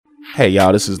Hey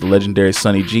y'all, this is the legendary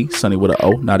Sonny G, Sonny with an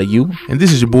O, not a U. And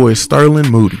this is your boy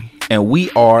Sterling Moody. And we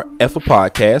are Effa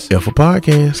Podcast. Effa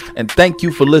Podcast. And thank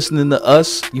you for listening to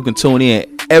us. You can tune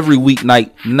in every weeknight,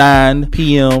 9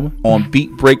 p.m. on Beat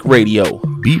Break Radio.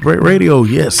 Beat Break Radio,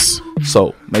 yes.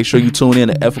 So make sure you tune in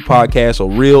to Effa Podcast, a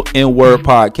real N-word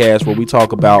podcast where we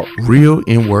talk about real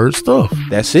N-word stuff.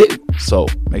 That's it. So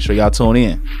make sure y'all tune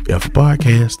in. Effa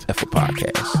Podcast. Effa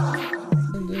Podcast.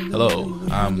 Hello,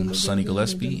 I'm Sonny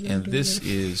Gillespie, and this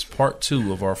is part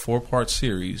 2 of our 4-part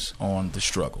series on the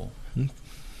struggle.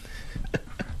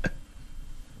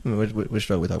 Which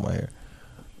struggle we talking about here?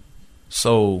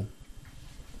 So,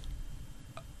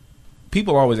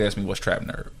 people always ask me, what's trap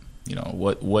nerd? You know,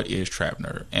 what is trap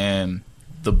nerd? And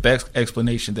the best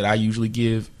explanation that I usually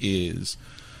give is,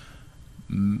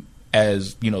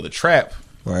 as, you know, the trap.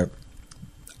 Right.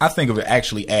 I think of it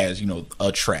actually as, you know,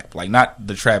 a trap. Like, not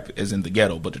the trap as in the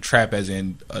ghetto, but the trap as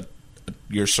in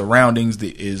your surroundings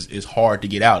that is hard to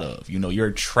get out of. You know,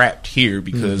 you're trapped here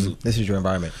because this is your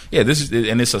environment. Yeah,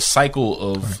 and it's a cycle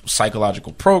of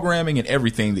psychological programming and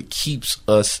everything that keeps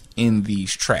us in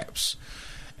these traps.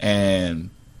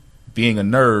 And being a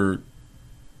nerd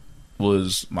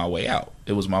was my way out.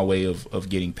 It was my way of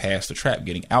getting past the trap,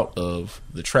 getting out of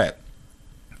the trap,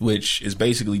 which is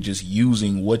basically just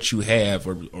using what you have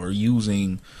or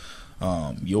using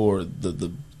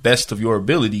the best of your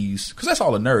abilities, because that's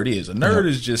all a nerd is. A nerd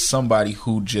is just somebody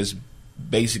who just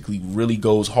basically really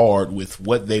goes hard with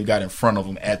what they've got in front of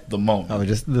them at the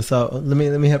moment. So let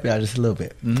me help you out just a little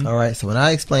bit. Mm-hmm. All right. So when I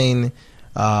explain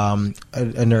a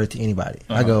nerd to anybody,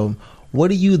 I go, "What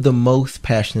are you the most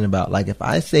passionate about?" Like if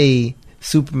I say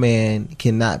Superman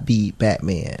cannot beat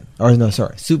Batman,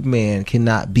 Superman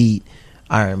cannot beat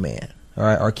Iron Man, all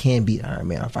right, or can beat Iron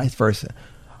Man, or vice versa.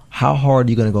 How hard are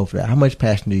you going to go for that? How much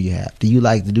passion do you have? Do you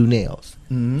like to do nails?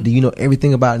 Mm-hmm. Do you know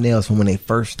everything about nails from when they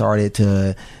first started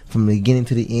from the beginning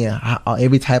to the end?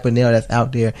 Every type of nail that's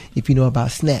out there. If you know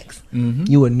about snacks,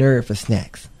 you a nerd for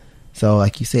snacks. So,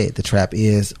 like you said, the trap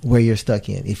is where you're stuck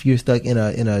in. If you're stuck in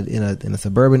a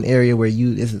suburban area where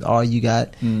this is all you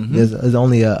got, there's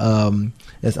only a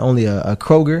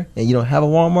Kroger, and you don't have a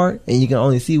Walmart, and you can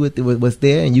only see what's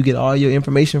there, and you get all your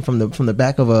information from the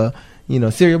back of a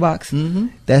cereal box.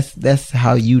 That's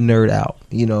how you nerd out.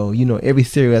 You know every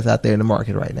cereal that's out there in the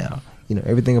market right now. You know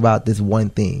everything about this one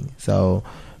thing. So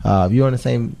we're on the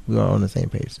same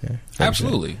page there.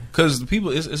 Absolutely, because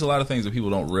it's a lot of things that people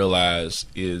don't realize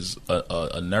is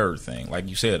a nerd thing. Like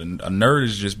you said, a nerd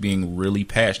is just being really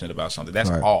passionate about something. That's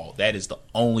all. That is the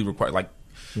only requirement.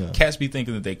 Like cats be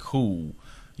thinking that they cool.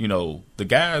 You know, the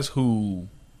guys who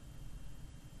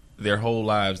their whole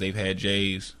lives they've had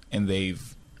J's and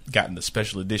they've gotten the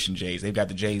special edition J's. They've got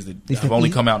the J's that have only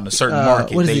come out in a certain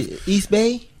market. What is it? East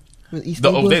Bay?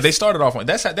 They started off on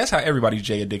that's how everybody's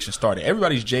J addiction started.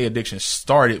 Everybody's J addiction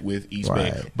started with East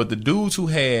Bay, but the dudes who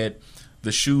had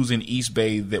the shoes in East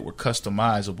Bay that were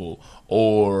customizable,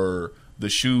 or the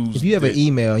shoes. If you have an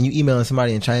email and you emailing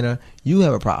somebody in China, you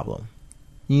have a problem.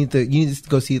 You need to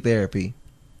go see therapy.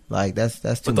 Like that's too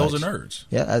much. But those are nerds.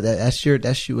 Yeah, that's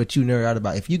what you nerd out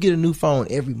about. If you get a new phone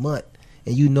every month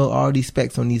and you know all these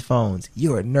specs on these phones,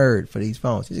 you're a nerd for these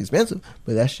phones. It's expensive,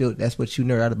 but that's what you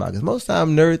nerd out about. Because most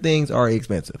time nerd things are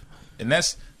expensive. And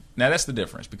that's the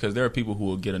difference, because there are people who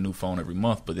will get a new phone every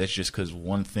month, but that's just because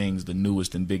one thing's the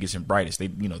newest and biggest and brightest. The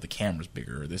camera's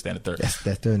bigger, or this, that, and the third.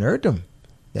 That's their nerddom.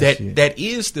 That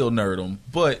is still nerdom,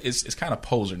 but it's kind of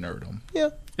poser nerdom.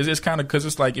 Yeah. It's kind of, because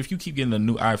it's like if you keep getting a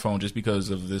new iPhone just because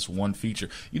of this one feature,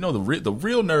 the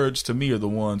real nerds to me are the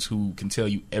ones who can tell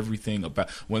you everything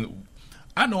about when.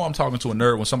 I know I'm talking to a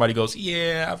nerd when somebody goes,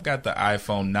 "Yeah, I've got the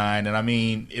iPhone 9, and I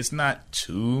mean, it's not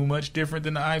too much different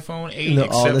than the iPhone 8,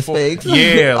 except all the for specs.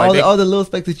 Yeah, like all the little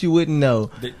specs that you wouldn't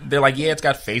know." They're like, "Yeah, it's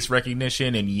got face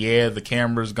recognition, and yeah, the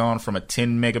camera's gone from a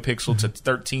 10 megapixel to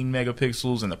 13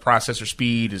 megapixels, and the processor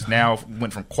speed is now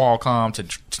went from Qualcomm to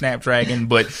Snapdragon."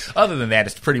 But other than that,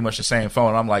 it's pretty much the same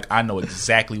phone. I'm like, I know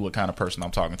exactly what kind of person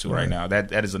I'm talking to right now.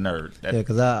 That is a nerd.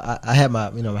 Because I had my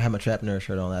trap nerd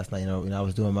shirt on last night. I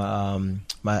was doing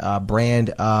my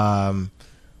brand, what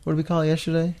did we call it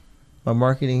yesterday? My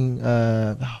marketing,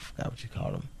 I forgot what you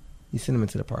called them. You sent them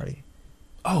into the party.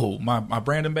 Oh, my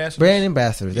brand ambassadors? Brand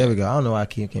ambassadors. There we go. I don't know why I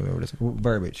can't remember this.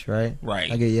 Verbiage, right?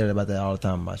 Right. I get yelled about that all the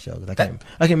time on my show because I can't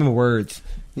remember words.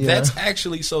 That's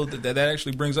actually, so that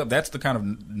actually brings up, that's the kind of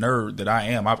nerd that I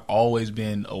am. I've always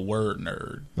been a word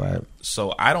nerd. Right.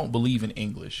 So I don't believe in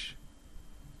English.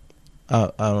 I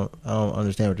don't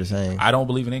understand what you're saying. I don't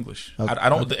believe in English. Okay. I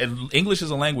don't. English as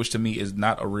a language to me is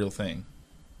not a real thing.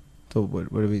 So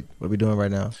what are we doing right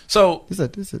now? So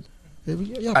this is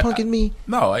Y'all punking me?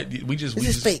 No,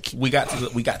 fake. we got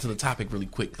to the topic really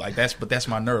quick. Like that's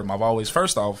my nerd. I've always,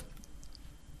 first off,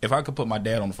 if I could put my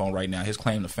dad on the phone right now, his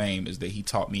claim to fame is that he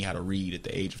taught me how to read at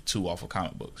the age of 2 off of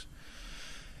comic books.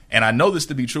 And I know this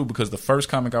to be true because the first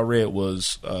comic I read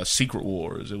was Secret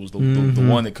Wars. It was the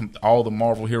one that all the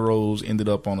Marvel heroes ended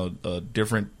up on a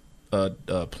different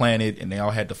planet, and they all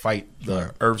had to fight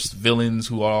the Earth's villains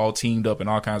who are all teamed up and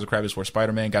all kinds of crap. It's where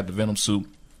Spider-Man got the Venom suit.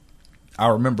 I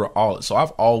remember all. So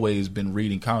I've always been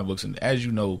reading comic books, and as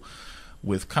you know,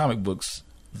 with comic books,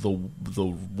 the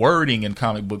wording in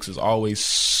comic books is always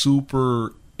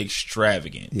super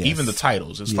extravagant. Yes. Even the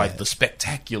titles, it's like the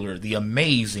spectacular, the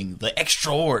amazing, the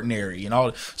extraordinary, and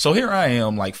all. So here I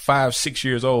am, like 5, 6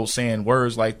 years old, saying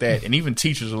words like that, and even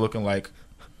teachers are looking like,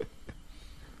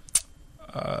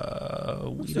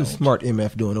 what's the smart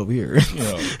MF doing over here? You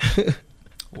know,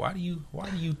 why do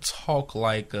you talk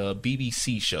like a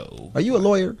BBC show? Are you a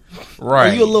lawyer?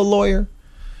 Right? Are you a little lawyer?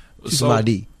 She's my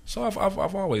D. So I've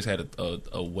always had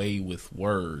a way with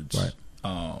words,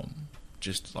 right?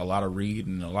 Just a lot of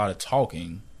reading and a lot of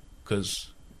talking,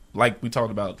 because like we talked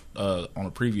about on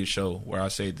a previous show where I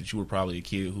said that you were probably a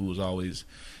kid who was always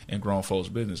in grown folks'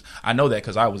 business. I know that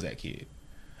because I was that kid.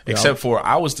 Yeah. Except for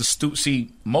I was the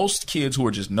See, most kids who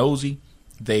are just nosy,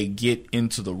 they get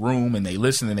into the room and they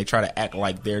listen and they try to act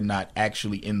like they're not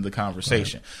actually in the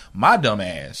conversation. Right. My dumb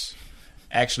ass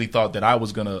actually thought that I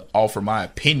was going to offer my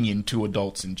opinion to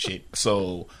adults and shit.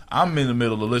 So I'm in the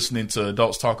middle of listening to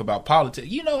adults talk about politics.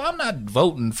 You know, I'm not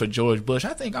voting for George Bush.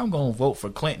 I think I'm going to vote for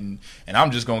Clinton. And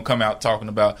I'm just going to come out talking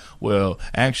about, well,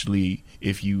 actually,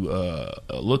 if you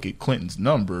look at Clinton's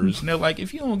numbers, and they're like,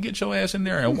 if you don't get your ass in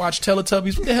there and watch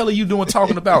Teletubbies, what the hell are you doing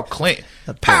talking about Clinton?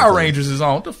 Power Rangers is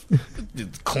on.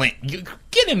 Clinton,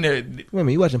 get in there. Wait a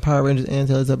minute, you watching Power Rangers and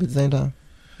Teletubbies at the same time?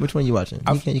 Which one are you watching?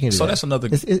 You can't do so that. That's another.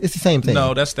 It's the same thing.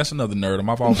 No, that's another nerdum.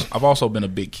 I've also been a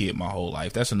big kid my whole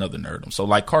life. That's another nerdum. So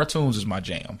like cartoons is my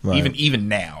jam. Right. Even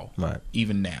now. Right.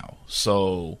 Even now.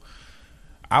 So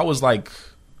I was like,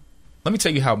 let me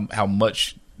tell you how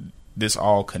much this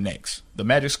all connects. The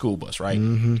Magic School Bus, right?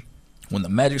 Mm-hmm. When the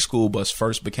Magic School Bus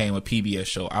first became a PBS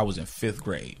show, I was in 5th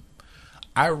grade.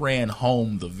 I ran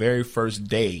home the very first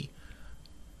day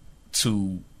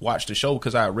to watch the show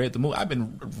because I read the movie. I've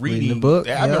been reading the book.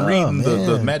 I've been reading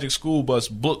the Magic School Bus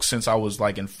book since I was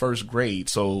like in 1st grade.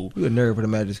 So you a nerd for the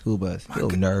Magic School Bus. You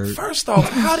a nerd. First off,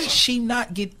 how did she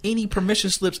not get any permission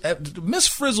slips? Miss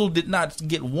Frizzle did not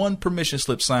get one permission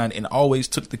slip signed and always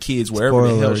took the kids wherever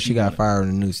Spoiler, the hell she got fired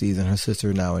in the new season. Her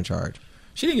sister now in charge.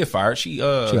 She didn't get fired. She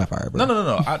got fired, bro.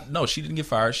 No, she didn't get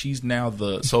fired. She's now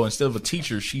so instead of a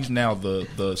teacher, she's now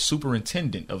the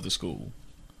superintendent of the school.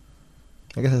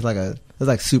 I guess it's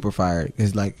like super fired.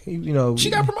 It's like, you know, she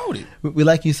got promoted. We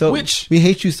like you so much. We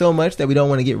hate you so much that we don't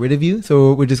want to get rid of you.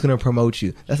 So we're just going to promote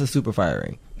you. That's a super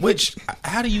firing. Which,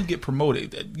 how do you get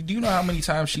promoted? Do you know how many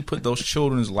times she put those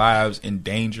children's lives in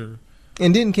danger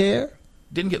and didn't care?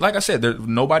 Didn't get, like I said,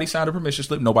 nobody signed a permission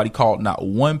slip. Nobody called, not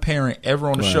one parent ever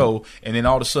on the show. And then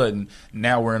all of a sudden,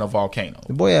 now we're in a volcano.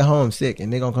 The boy at home sick,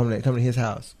 and they're gonna come to his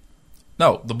house.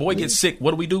 No, the boy gets sick.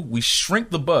 What do? We shrink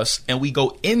the bus and we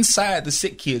go inside the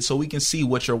sick kid so we can see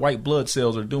what your white blood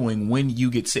cells are doing when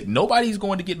you get sick. Nobody's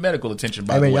going to get medical attention.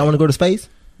 By the way, y'all want to go to space?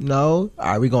 No. All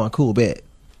right, we going cool. Bet.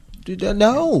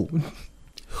 No.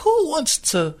 Who wants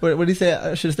to? What did he say?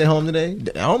 I should stay home today.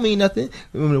 I don't mean nothing.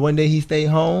 Remember one day he stayed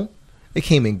home. They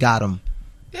came and got him.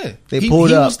 Yeah, they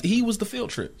pulled up. He was the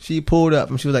field trip. She pulled up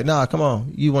and she was like, "Nah, come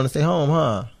on. You want to stay home,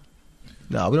 huh?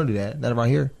 No, we don't do that. Not around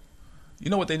here." You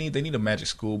know what they need? They need a Magic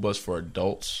School Bus for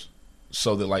adults,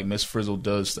 so that like Miss Frizzle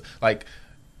does like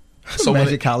so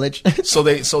Magic College. so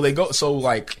they go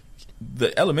like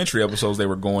the elementary episodes they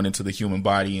were going into the human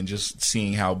body and just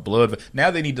seeing how blood.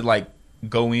 Now they need to like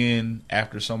go in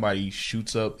after somebody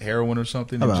shoots up heroin or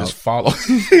something and just follow.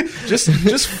 just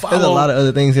follow. There's a lot of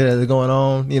other things here that are going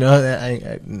on. You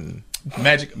know.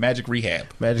 Magic rehab.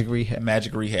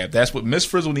 That's what Miss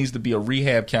Frizzle needs to be, a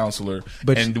rehab counselor.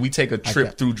 And we take a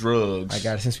trip through drugs. I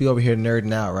got it. Since we over here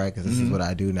nerding out, right? Because this is what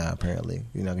I do now, apparently.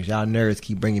 You know, because y'all nerds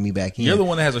keep bringing me back in. You're the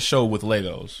one that has a show with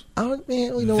Legos. Oh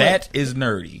man, you know that is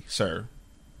nerdy, sir.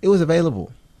 It was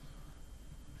available.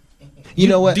 You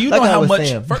know what? Do you know how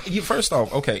much? First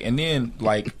off, okay, and then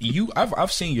like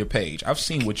I've seen your page. I've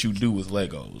seen what you do with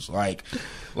Legos. Like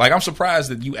I'm surprised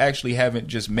that you actually haven't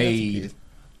just made.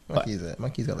 My keys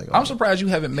got Legos. I'm surprised you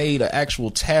haven't made an actual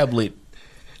tablet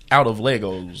out of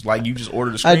Legos. Like you just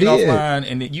ordered a screen offline,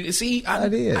 and then you see. I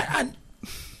did.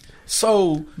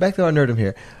 So back to our nerdum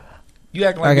here. You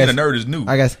acting like being a nerd is new.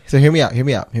 I guess. So hear me out.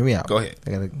 Go ahead. I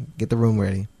gotta get the room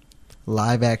ready.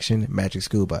 Live action Magic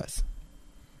School Bus.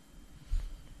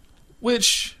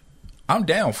 which I'm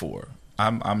down for.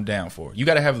 I'm down for. You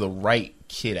got to have the right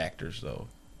kid actors though.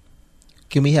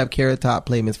 Can we have Carrot Top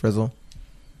play Miss Frizzle?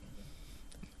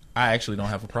 I actually don't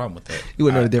have a problem with that. You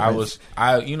wouldn't know the difference.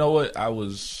 You know what? I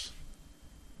was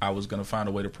gonna find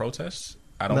a way to protest.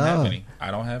 I don't have any.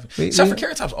 I don't have. Except for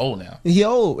Carrot Top's old now. He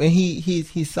old and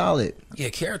he's solid. Yeah,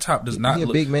 Carrot Top does not look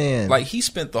a big man. Like he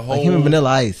spent the whole like him and Vanilla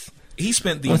Ice. He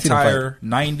spent the entire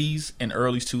 90s and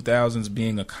early 2000s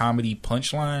being a comedy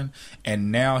punchline,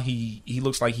 and now he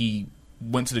looks like he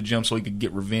went to the gym so he could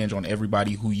get revenge on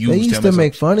everybody who used him. They used to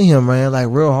make fun of him, man, like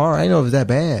real hard. I didn't know it was that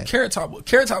bad. Carrot Top was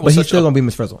but he's still gonna be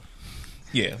Miss Frizzle.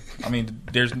 Yeah, I mean,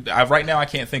 right now I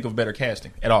can't think of better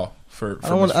casting at all. I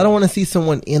don't want to see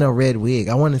someone in a red wig.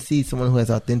 I want to see someone who has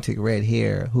authentic red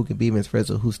hair who can be Miss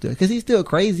Frizzle, because he's still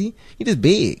crazy. He's just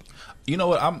big. You know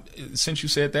what? Since you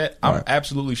said that, I'm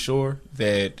absolutely sure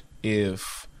that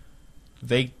if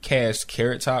they cast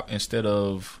Carrot Top instead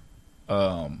of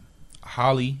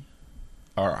Holly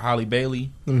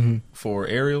Bailey for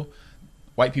Ariel,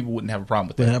 white people wouldn't have a problem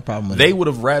with that. They would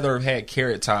have rather have had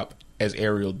Carrot Top as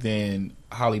Ariel than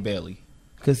Holly Bailey,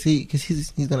 because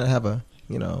he's gonna have a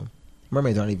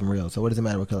mermaids aren't even real, so what does it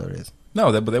matter what color it is?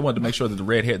 No, but they wanted to make sure that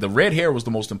the red hair was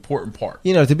the most important part.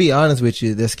 To be honest with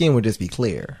you, their skin would just be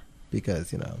clear.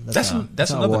 Because that's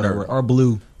another nerd or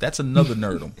blue. That's another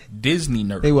nerdum. Disney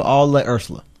nerd. They were all like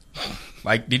Ursula.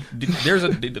 Like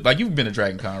like you've been to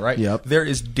Dragon Con, right? Yep. There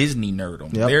is Disney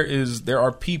nerdum. Yep. There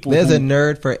are people. There's a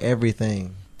nerd for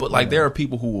everything. But like there are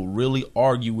people who will really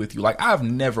argue with you. Like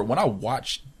when I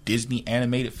watch Disney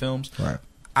animated films, right,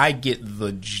 I get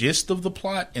the gist of the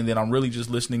plot, and then I'm really just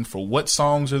listening for what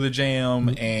songs are the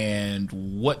jam and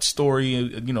what story.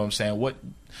 You know what I'm saying?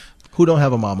 Who don't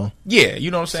have a mama? Yeah,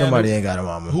 you know what I'm saying? Somebody ain't got a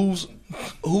mama.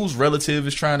 Whose relative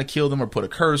is trying to kill them or put a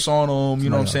curse on them? You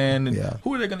know what I'm saying? And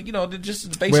who are they going to?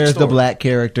 Just the basic Where's story. the black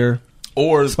character?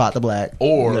 Or Spot the Black,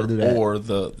 or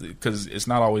because it's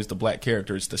not always the black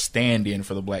character; it's the stand-in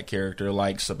for the black character.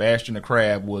 Like Sebastian the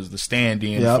Crab was the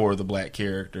stand-in for the black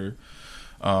character.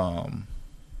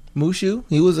 Mushu,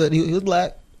 he was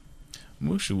black.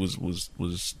 Mushu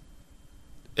was,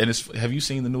 and have you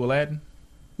seen the new Aladdin?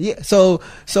 Yeah, so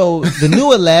the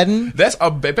new Aladdin. That's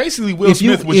basically Will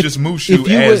Smith was just Mushu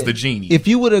as the genie. If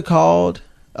you would have called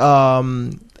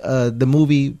the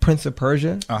movie Prince of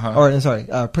Persia,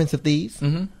 Prince of Thieves,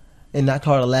 and not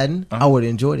called Aladdin, I would have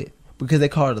enjoyed it, because they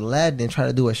called it Aladdin and tried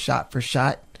to do a shot for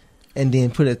shot and then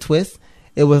put a twist.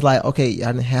 It was like, okay, I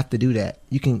didn't have to do that.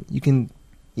 You can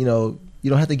you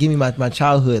don't have to give me my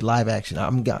childhood live action. I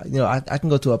can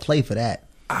go to a play for that.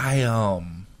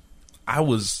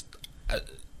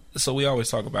 So we always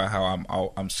talk about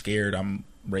how I'm scared, I'm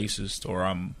racist, or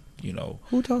I'm,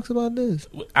 Who talks about this?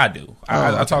 I do.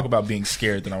 I talk about being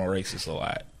scared that I'm a racist a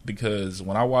lot, because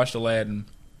when I watched Aladdin,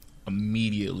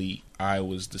 immediately I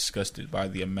was disgusted by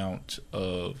the amount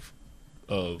of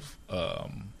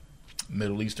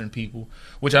Middle Eastern people,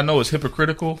 which I know is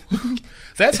hypocritical.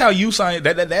 That's how you sign.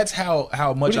 That's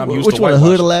how much I'm used to. Which one,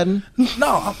 Hood Aladdin?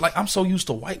 No, I'm so used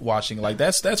to whitewashing. Like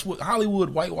that's what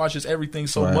Hollywood whitewashes everything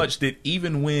so much that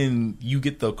even when you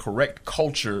get the correct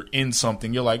culture in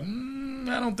something, you're like,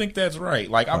 I don't think that's right.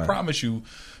 Like I promise you,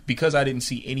 because I didn't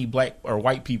see any black or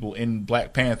white people in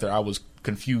Black Panther, I was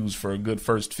confused for a good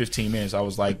first 15 minutes. I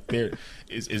was like, there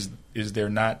is there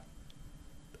not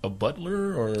a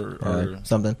butler or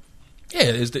something?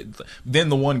 Yeah, then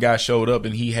the one guy showed up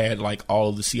and he had like all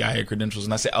of the CIA credentials,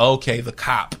 and I said, okay, the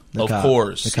cop, of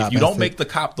course. If you don't make the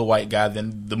cop the white guy,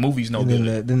 then the movie's no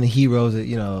good. Then the hero's,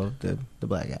 the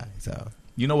black guy. So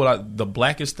you know what? The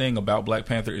blackest thing about Black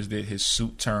Panther is that his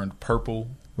suit turned purple.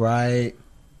 Right.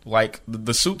 Like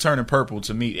the suit turning purple,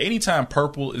 to me, anytime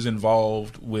purple is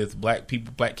involved with black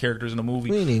people, black characters in a movie,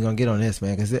 we ain't even gonna get on this,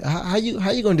 man. Because how you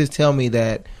gonna just tell me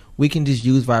that we can just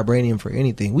use vibranium for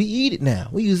anything? We eat it now.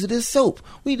 We use it as soap.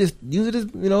 We just use it as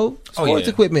sports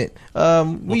equipment.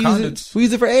 We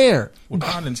use it for air.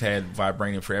 Wakandans had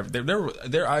vibranium forever.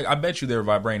 I bet you there are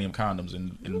vibranium condoms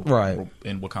in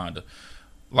Wakanda.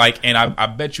 Like, and I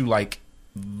bet you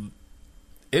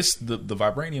it's the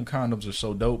vibranium condoms are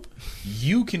so dope.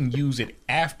 You can use it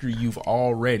after you've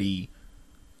already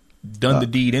done the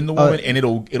deed in the woman, and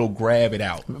it'll grab it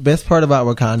out. Best part about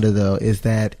Wakanda though is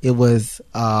that it was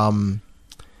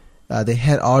they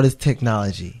had all this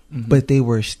technology, but they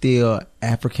were still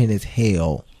African as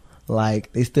hell.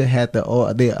 Like they still had the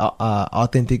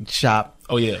authentic chop.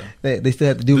 Oh yeah, they still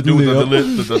had to do the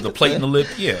lip, the plate in the lip.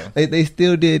 Yeah, they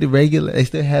still did the regular. They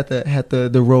still had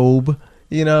the robe.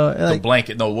 You know, the like,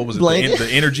 blanket. No, what was it? Blanket. The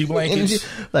energy blankets.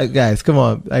 Like, guys, come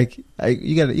on. Like,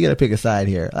 you gotta pick a side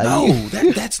here. Like, No,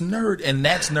 that's nerd, and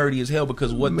that's nerdy as hell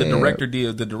because what the director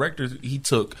did, he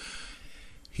took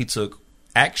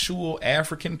actual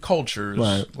African cultures,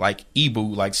 right, like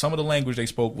Igbo, like some of the language they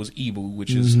spoke was Igbo,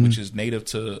 which is native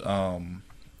to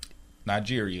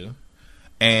Nigeria,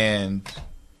 and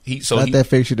not that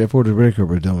fake shit that Puerto Rico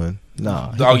were doing.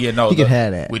 No. He could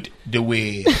have that. With the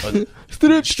way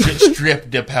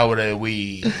strip the powder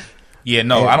away. Yeah,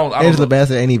 no, I don't. Angela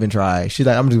Bassett ain't even try. She's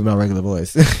like, I'm just doing my regular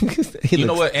voice. You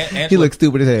know what? He looks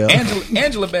stupid as hell.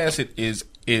 Angela Bassett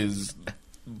is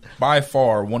by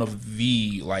far one of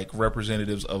the like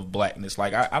representatives of blackness.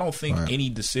 Like I don't think any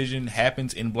decision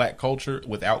happens in black culture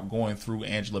without going through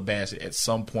Angela Bassett at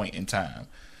some point in time.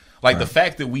 Like the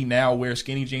fact that we now wear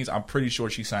skinny jeans, I'm pretty sure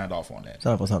she signed off on that.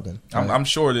 Signed off on something. I'm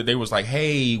sure that they was like,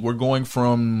 "Hey, we're going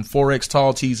from 4X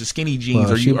tall tees to skinny jeans.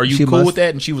 Are you cool with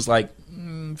that?" And she was like,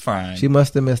 "Fine." She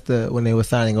must have missed when they were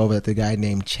signing over that the guy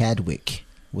named Chadwick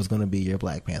was going to be your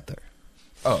Black Panther.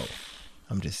 Oh,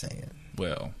 I'm just saying.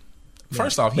 Well,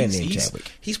 first off,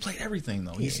 he's played everything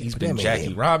though. He's been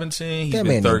Jackie Robinson. He's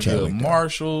been Thurgood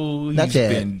Marshall. He's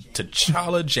been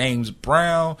T'Challa, James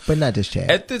Brown, but not just Chad.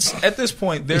 At this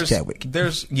point, there's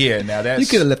now that's you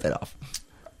could have left that off.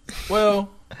 Well,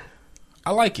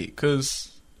 I like it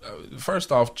because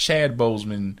first off, Chad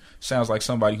Boseman sounds like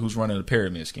somebody who's running a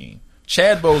pyramid scheme.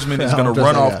 Chad Boseman is going to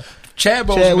run off. Chad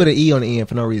with an E on the end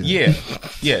for no reason.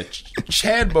 Yeah.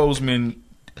 Chad Boseman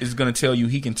is going to tell you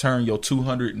he can turn your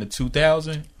 200 into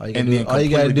 2,000, and then all you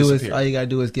got to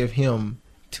do is give him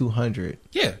 200.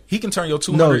 Yeah, he can turn your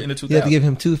 200 into 2,000. You have to give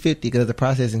him 250 because the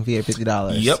processing fee at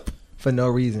 $50. Yep, for no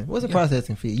reason. What's the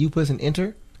processing fee? You put an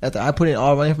enter after I put in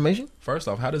all my information. First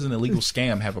off, how does an illegal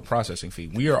scam have a processing fee?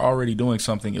 We are already doing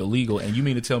something illegal, and you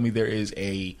mean to tell me there is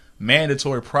a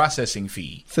mandatory processing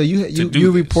fee? So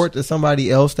you report to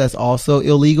somebody else that's also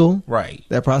illegal, right?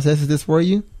 That processes this for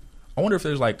you. I wonder if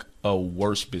there's like a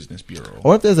worse business bureau,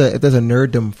 or if there's a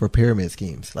nerddom for pyramid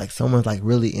schemes. Like someone's like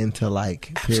really into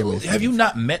like pyramid schemes. Have you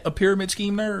not met a pyramid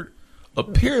scheme nerd? A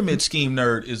pyramid scheme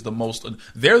nerd is the most.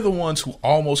 They're the ones who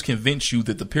almost convince you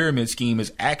that the pyramid scheme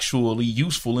is actually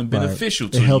useful and beneficial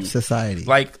to you. It helps society.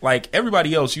 Like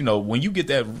everybody else, when you get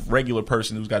that regular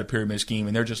person who's got a pyramid scheme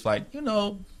and they're just like,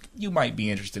 you might be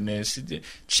interested in this.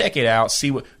 Check it out.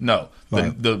 See what? No,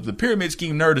 the pyramid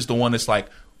scheme nerd is the one that's like,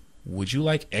 would you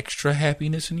like extra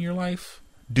happiness in your life?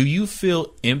 Do you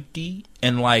feel empty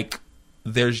and like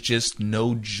there's just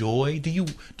no joy? Do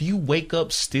you wake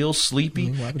up still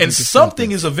sleepy? And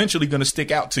something is eventually going to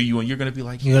stick out to you, and you're going to be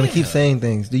like, you're going to keep saying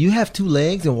things. Do you have two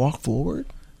legs and walk forward?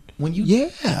 I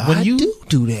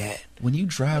do that. When you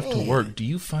drive to work, do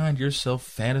you find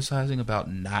yourself fantasizing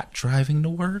about not driving to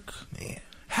work? Man.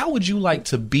 How would you like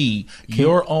to be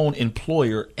your own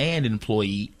employer and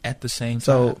employee at the same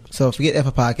time? So forget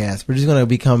Effa podcast. We're just going to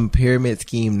become pyramid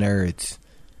scheme nerds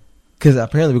because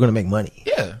apparently we're going to make money.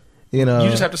 Yeah, you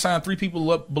just have to sign 3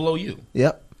 people up below you.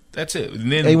 Yep, that's it.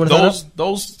 And then you want to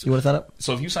sign up?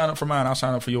 So if you sign up for mine, I'll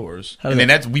sign up for yours. And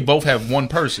then we both have one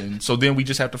person. So then we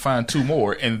just have to find 2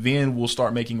 more, and then we'll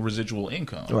start making residual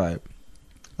income. Right.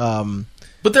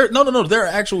 But there are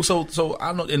actual so I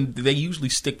don't know, and they usually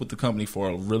stick with the company for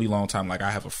a really long time. Like I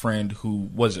have a friend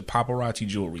who paparazzi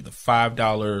jewelry, the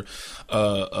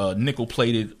 $5 nickel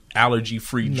plated allergy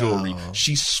free jewelry.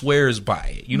 She swears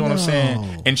by it. You know what I'm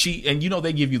saying? And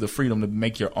they give you the freedom to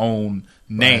make your own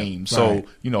name. So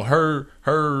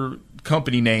her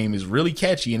company name is really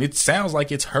catchy, and it sounds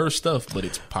like it's her stuff, but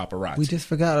it's paparazzi. We just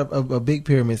forgot a big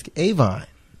pyramid, Avon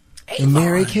and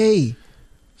Mary Kay.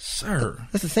 Sir,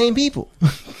 that's the same people.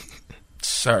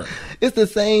 Sir, it's the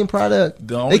same product.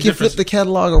 They can flip the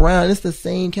catalog around. It's the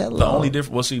same catalog. The only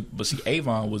difference, see,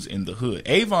 Avon was in the hood.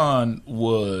 Avon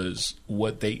was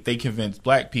what they convinced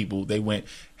black people. They went,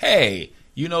 hey,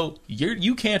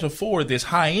 you can't afford this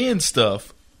high end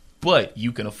stuff, but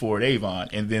you can afford Avon.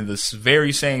 And then this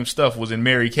very same stuff was in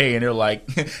Mary Kay, and they're like,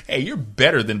 hey, you're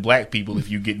better than black people if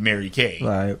you get Mary Kay.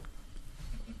 Right.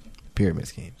 Pyramid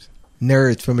schemes.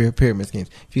 Nerds from your pyramid schemes.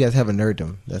 If you guys have a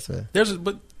nerddom, that's a there's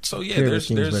schemes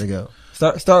where to go.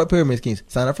 Start with pyramid schemes.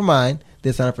 Sign up for mine,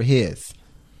 then sign up for his.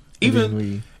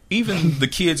 Even the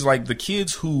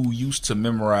kids who used to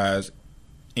memorize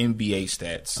NBA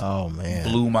stats. Oh man,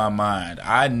 blew my mind.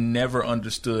 I never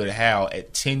understood how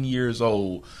at 10 years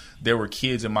old there were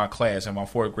kids in my class, in my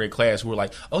 4th grade class, who were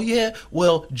like, "Oh yeah,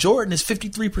 well Jordan is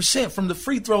 53% from the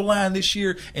free throw line this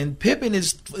year, and Pippen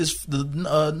is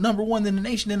the number 1 in the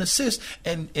nation in assists,"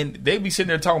 and they'd be sitting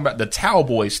there talking about the towel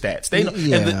boy stats. They know,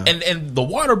 and the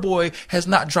water boy has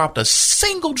not dropped a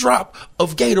single drop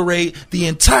of Gatorade the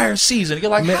entire season.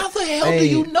 You're like, how the hell do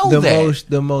you know that?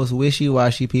 The most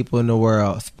wishy-washy people in the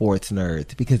world, sports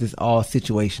nerds, because it's all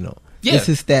situational. Yeah. This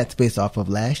is stats based off of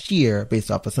last year,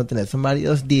 based off of something that somebody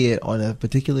else did on a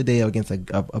particular day against a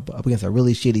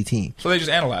really shitty team. So they just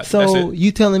analyze it. So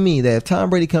you telling me that if Tom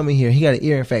Brady come in here, he got an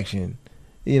ear infection,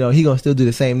 he gonna still do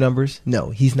the same numbers? No,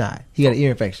 he's not. He got an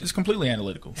ear infection. It's completely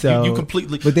analytical. So you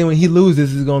completely. But then when he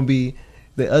loses, it's gonna be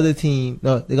the other team.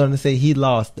 No, they're gonna say he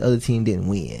lost. The other team didn't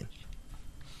win.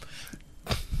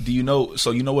 Do you know?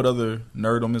 So you know what other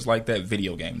nerdom is like that?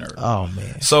 Video game nerd. Oh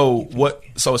man. So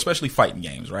especially fighting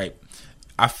games, right?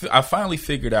 I finally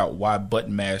figured out why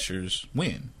button mashers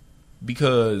win,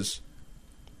 because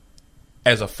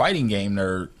as a fighting game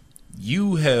nerd,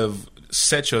 you have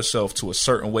set yourself to a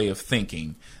certain way of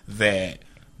thinking that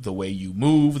the way you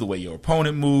move, the way your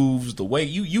opponent moves, the way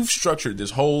you've structured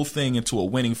this whole thing into a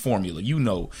winning formula. You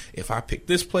know, if I pick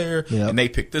this player and they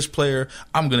pick this player,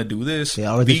 I'm going to do this.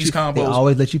 These combos. They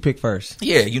always let you pick first.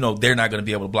 Yeah, they're not going to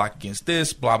be able to block against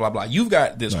this, blah, blah, blah. You've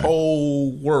got this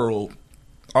whole world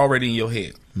already in your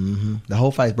head. Mm-hmm. The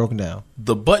whole fight's broken down.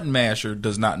 The button masher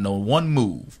does not know one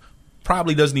move,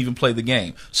 probably doesn't even play the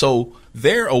game. So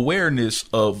their awareness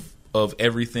of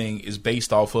everything is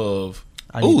based off of,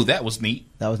 that was neat.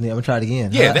 That was neat. I'm going to try it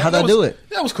again. Yeah, how'd I do it?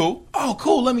 That was cool. Oh,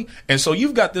 cool. And so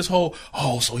you've got this whole,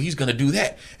 so he's going to do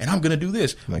that, and I'm going to do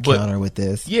this. I'm going to counter with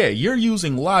this. Yeah, you're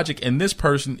using logic, and this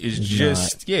person is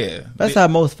That's how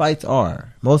most fights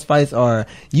are. Most fights are,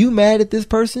 you mad at this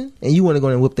person, and you want to go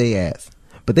in and whip their ass.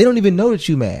 But they don't even know that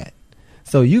you mad.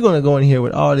 So you're going to go in here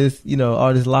with all this,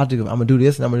 all this logic of, I'm going to do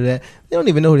this and I'm going to do that. They don't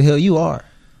even know who the hell you are.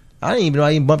 I didn't even know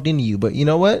I even bumped into you. But you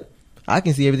know what? I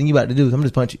can see everything you about to do, so I'm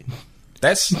just punch you.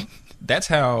 That's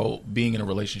how being in a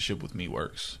relationship with me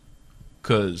works.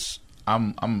 Because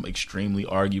I'm extremely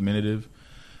argumentative.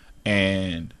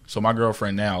 And so my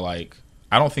girlfriend now, I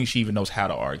don't think she even knows how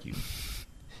to argue.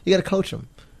 You got to coach them.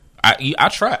 I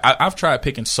try. I've tried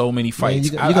picking so many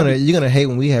fights. Man, you're gonna hate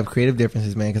when we have creative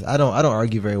differences, man. Because I don't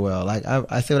argue very well.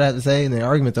 I say what I have to say, and the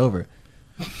argument's over.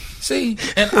 See,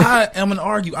 and I am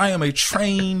I am a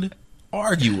trained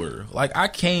arguer. I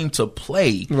came to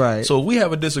play. Right. So if we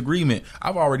have a disagreement,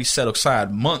 I've already set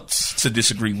aside months to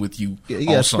disagree with you. You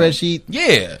got a spreadsheet.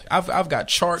 Yeah, I've got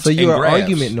charts. So you're an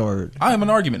argument nerd. I am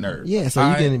an argument nerd. Yeah. So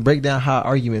you can break down how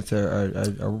arguments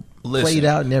are played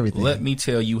out and everything. Let me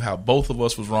tell you how both of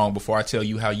us was wrong before I tell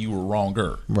you how you were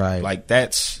wronger. Right.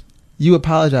 That's... You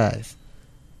apologize.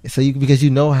 Because you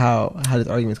know how this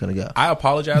argument's going to go. I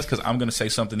apologize because I'm going to say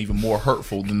something even more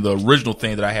hurtful than the original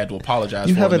thing that I had to apologize for.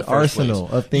 You have an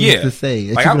arsenal of things to say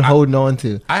that you've been holding on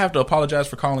to. I have to apologize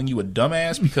for calling you a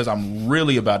dumbass because I'm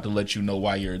really about to let you know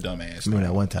why you're a dumbass. Remember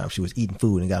that one time she was eating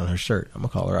food and got on her shirt. I'm going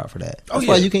to call her out for that. That's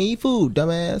why you can't eat food,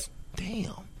 dumbass.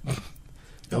 Damn.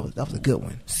 That was a good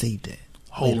one. Saved it.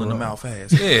 Hole in the mouth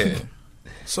ass. Yeah.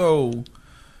 So,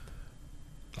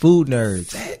 food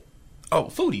nerds.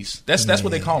 Foodies. That's what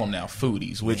they call them now,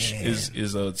 foodies, which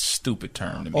is a stupid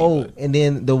term to me. And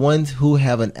then the ones who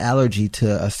have an allergy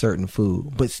to a certain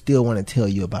food but still want to tell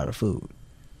you about a food.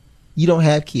 You don't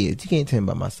have kids. You can't tell me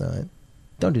about my son.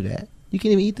 Don't do that. You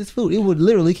can't even eat this food. It would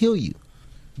literally kill you.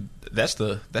 That's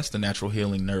the natural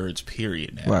healing nerds,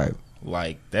 period, now.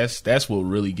 Right. That's what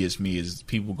really gets me is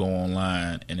people go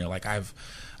online and they're like, I've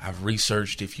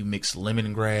researched if you mix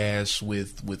lemongrass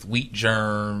with wheat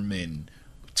germ and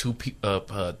two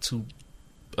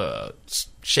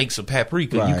shakes of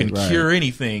paprika, you can cure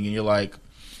anything. And you're like,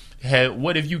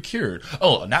 what have you cured?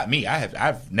 Oh, not me.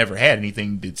 I've never had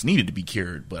anything that's needed to be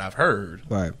cured, but I've heard.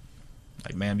 Right.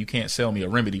 Like, ma'am, you can't sell me a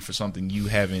remedy for something you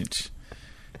haven't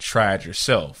tried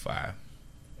yourself.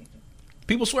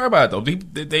 People swear by it though.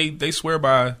 They swear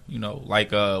by,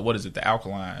 what is it? The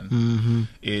alkaline. Mm-hmm.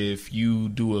 If you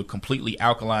do a completely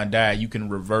alkaline diet, you can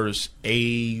reverse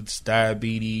AIDS,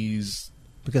 diabetes.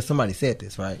 Because somebody said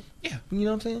this, right? Yeah. You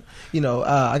know what I'm saying?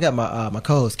 I got my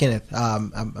co-host Kenneth. I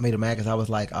made him mad because I was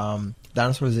like,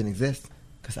 dinosaurs didn't exist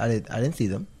because I didn't see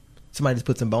them. Somebody just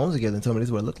put some bones together and told me this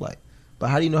is what it looked like. But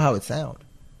how do you know how it sound?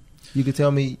 You could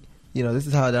tell me, this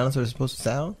is how a dinosaur is supposed to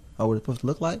sound or what it's supposed to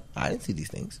look like. I didn't see these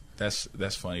things.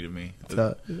 That's funny to me.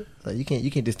 So you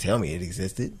can't just tell me it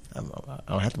existed. I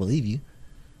don't have to believe you.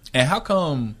 And how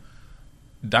come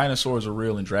dinosaurs are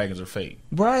real and dragons are fake.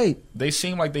 Right. They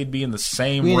seem like they'd be in the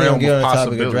same We realm didn't get of on the topic of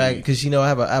possibility. dragon because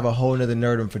I have a whole nother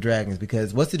nerdum for dragons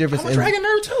because what's the difference? I'm a dragon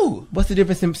nerd too. What's the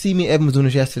difference in see me and Evan was doing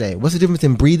this yesterday? What's the difference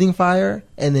in breathing fire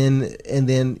and then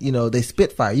they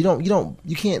spit fire? You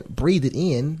can't breathe it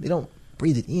in. They don't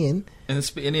breathe it in. And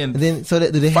then do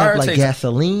they have like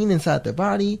gasoline inside their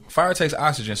body? Fire takes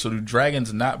oxygen. So do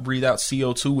dragons not breathe out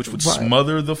CO2, which would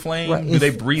smother the flame? Right. Do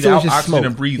they breathe out oxygen smoke.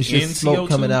 and breathe it's in just smoke CO2?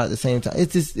 coming out at the same time?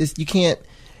 It's you can't.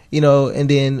 And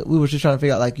then we were just trying to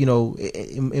figure out, like,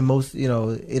 in most,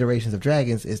 iterations of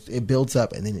dragons, it builds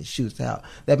up and then it shoots out.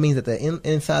 That means that the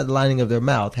inside the lining of their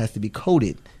mouth has to be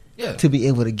coated to be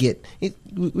able to get it.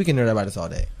 We can nerd about this all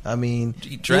day. I mean,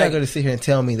 you're not going to sit here and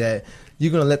tell me that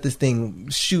you're going to let this thing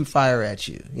shoot fire at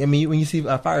you. I mean, when you see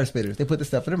fire spitters, they put the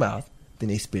stuff in their mouth, then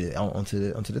they spit it onto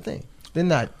the thing. They're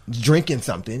not drinking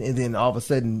something and then all of a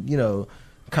sudden,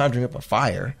 conjuring up a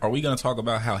fire. Are we going to talk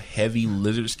about how heavy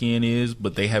lizard skin is,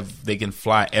 but they can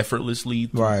fly effortlessly?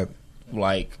 Right.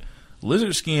 Like,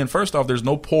 lizard skin, first off, there's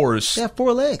no pores. They have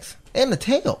 4 legs and a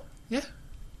tail. Yeah.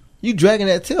 You dragging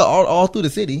that tail all through the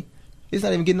city. It's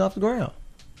not even getting off the ground.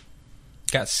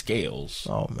 Got scales.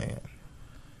 Oh, man.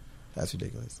 That's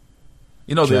ridiculous.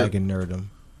 Dragon nerdum.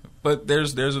 But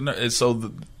there's so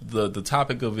the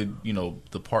topic of it,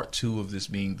 the part 2 of this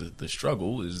being the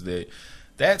struggle is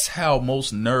that's how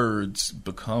most nerds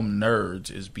become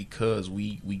nerds, is because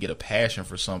we get a passion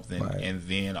for something, right. And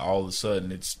then all of a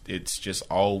sudden it's just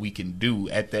all we can do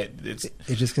at that.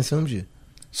 It just consumes you.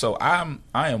 So I've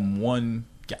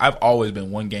always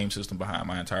been one game system behind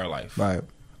my entire life. Right.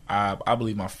 I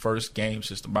believe my first game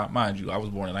system, mind you, I was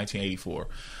born in 1984.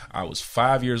 I was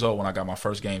 5 years old when I got my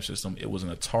first game system. It was an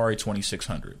Atari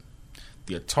 2600.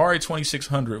 The Atari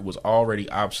 2600 was already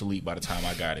obsolete by the time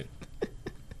I got it.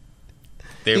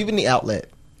 Even the outlet.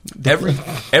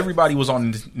 Everybody was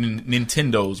on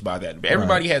Nintendos by that.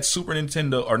 Everybody had Super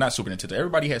Nintendo, or not Super Nintendo.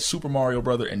 Everybody had Super Mario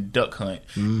Brother and Duck Hunt,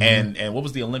 and what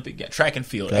was the Olympic game? Track and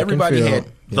Field. Everybody had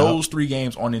those 3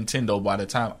 games on Nintendo by the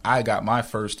time I got my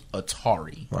first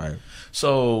Atari. Right.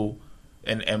 So,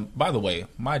 and by the way,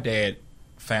 my dad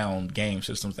found game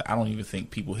systems that I don't even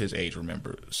think people his age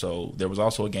remember. So there was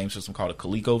also a game system called a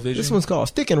ColecoVision. This one's called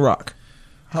Stick and Rock.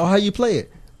 How you play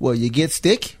it? Well, you get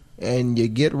stick and you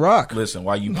get rock. Listen,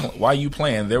 while you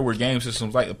playing, there were game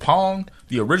systems like the Pong.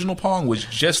 The original Pong was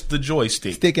just the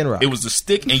joystick, stick and rock. It was the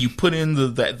stick, and you put in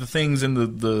the things in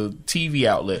the TV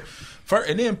outlet.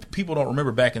 And then people don't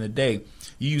remember back in the day,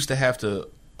 you used to have to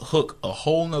hook a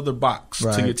whole nother box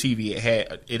to your TV.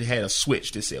 It had a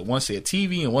switch that said, one said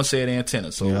TV and one said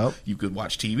antenna. So you could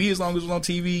watch TV as long as it was on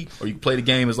TV, or you could play the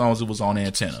game as long as it was on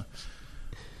antenna.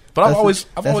 But I've always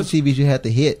the TVs you had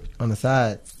to hit on the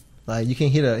side. Like, you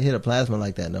can't hit a plasma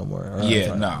like that no more.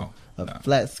 No.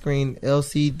 Flat screen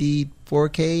LCD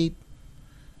 4K.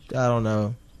 I don't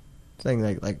know. Something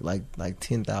like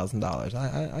 $10,000.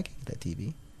 I can't get that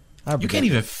TV. You can't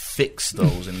even fix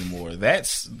those anymore.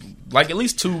 That's like, at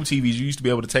least tube TVs, you used to be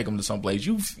able to take them to some place.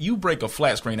 You break a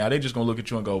flat screen now, they're just gonna look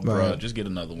at you and go, "Bruh, just get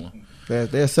another one."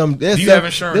 There's some. Do you have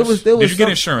insurance? Did you get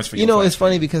insurance for your it's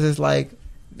funny because it's like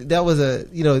that was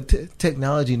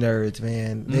technology nerds,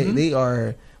 man. They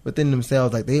are within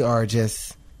themselves, like, they are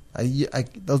just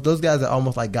those guys are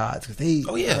almost like gods, because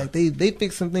they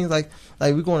fix some things, like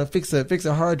we're going to fix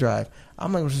a hard drive.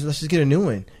 I'm like, let's just get a new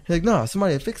one. He's like, no,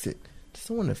 somebody to fix it.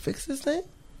 Someone to fix this thing?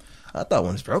 I thought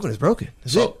when it's broken, it's broken.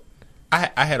 That's it.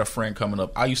 I had a friend coming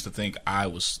up. I used to think I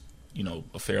was,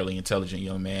 a fairly intelligent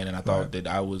young man, and I thought that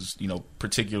I was,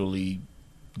 particularly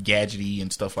gadgety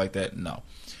and stuff like that. No.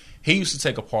 He used to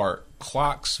take apart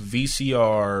clocks,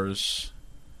 VCRs,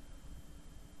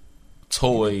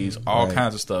 toys, all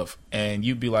kinds of stuff, and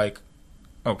you'd be like,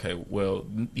 okay, well,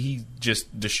 he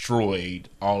just destroyed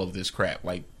all of this crap.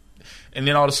 Like, and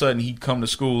then all of a sudden he'd come to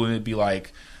school and it'd be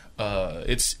like,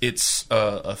 it's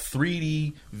a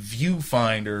 3D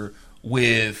viewfinder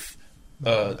with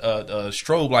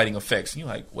strobe lighting effects. And you're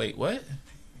like, wait, what?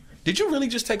 Did you really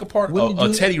just take apart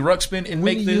a Teddy Ruxpin and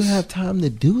make this? When do you have time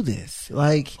to do this?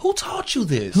 Like, who taught you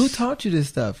this? Who taught you this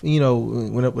stuff?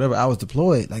 Whenever I was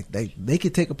deployed, like they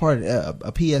could take apart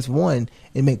a PS1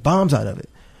 and make bombs out of it.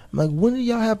 I'm like, when do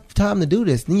y'all have time to do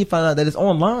this? And then you find out that it's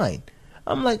online.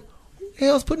 I'm like, who the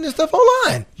hell's putting this stuff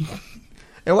online?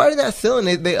 And why are they not selling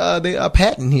it? They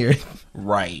patent here,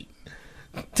 right?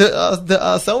 To the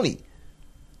Sony.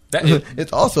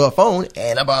 It's also a phone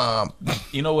and a bomb.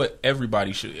 You know what?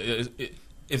 Everybody should.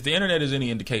 If the internet is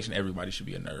any indication, everybody should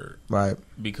be a nerd, right?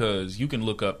 Because you can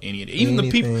look up even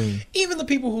the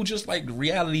people who just like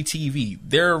reality TV.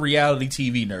 They're reality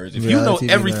TV nerds. If you know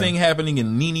everything happening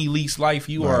in Nene Leak's life,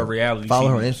 you are a reality. Follow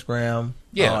TV her on Instagram.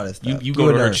 Yeah, all that stuff. you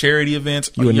go to her charity events.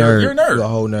 You're a nerd. You're a nerd. You're a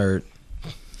whole nerd.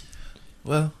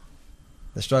 Well,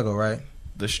 the struggle, right?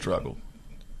 The struggle.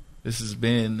 This has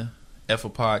been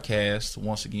Effa Podcast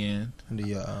once again.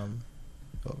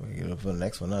 For the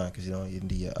next one, because you don't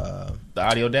the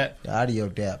audio dap. The audio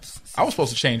daps. I was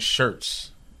supposed to change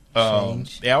shirts. I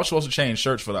was supposed to change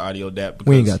shirts for the audio dap. Because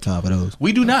we ain't got time for those.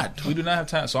 We do not. We do not have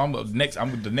time. So I'm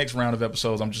the next round of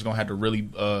episodes. I'm just gonna have to really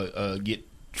get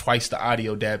twice the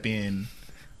audio dap in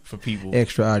for people.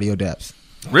 Extra audio daps.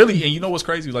 Really, and you know what's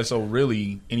crazy? Like, so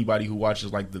really, anybody who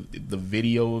watches like the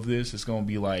video of this, it's gonna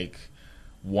be like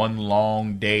one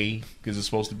long day because it's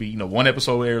supposed to be, one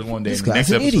episode airs one day. This and the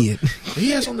guy's next an idiot. He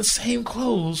has on the same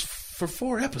clothes for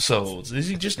 4 episodes. Is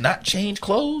he just not change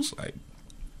clothes? Like,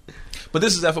 but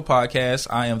this is Effa Podcast.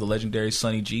 I am the legendary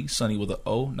Sonny G. Sonny with an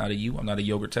O, not a U. I'm not a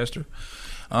yogurt tester.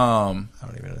 I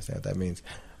don't even understand what that means.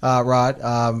 Rod,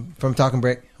 from Talking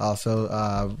Brick,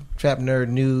 also Trap Nerd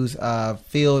News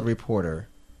field reporter.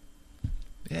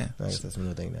 Yeah, I guess that's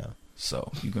another thing now.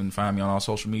 So you can find me on all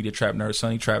social media, Trap Nerd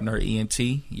Sonny, Trap Nerd ENT.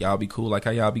 Y'all be cool like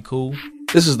how y'all be cool.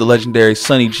 This is the legendary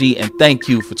Sonny G, and thank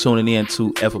you for tuning in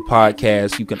to Effa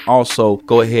Podcast. You can also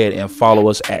go ahead and follow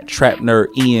us at Trap Nerd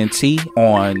ENT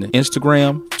on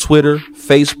Instagram, Twitter,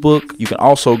 Facebook. You can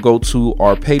also go to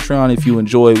our Patreon if you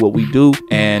enjoy what we do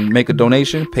and make a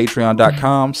donation,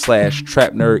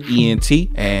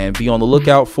 patreon.com/TrapNerdENT, and be on the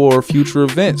lookout for future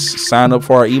events. Sign up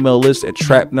for our email list at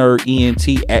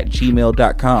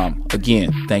trapnerdent@gmail.com.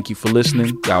 Again, thank you for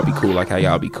listening. Y'all be cool like how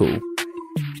y'all be cool.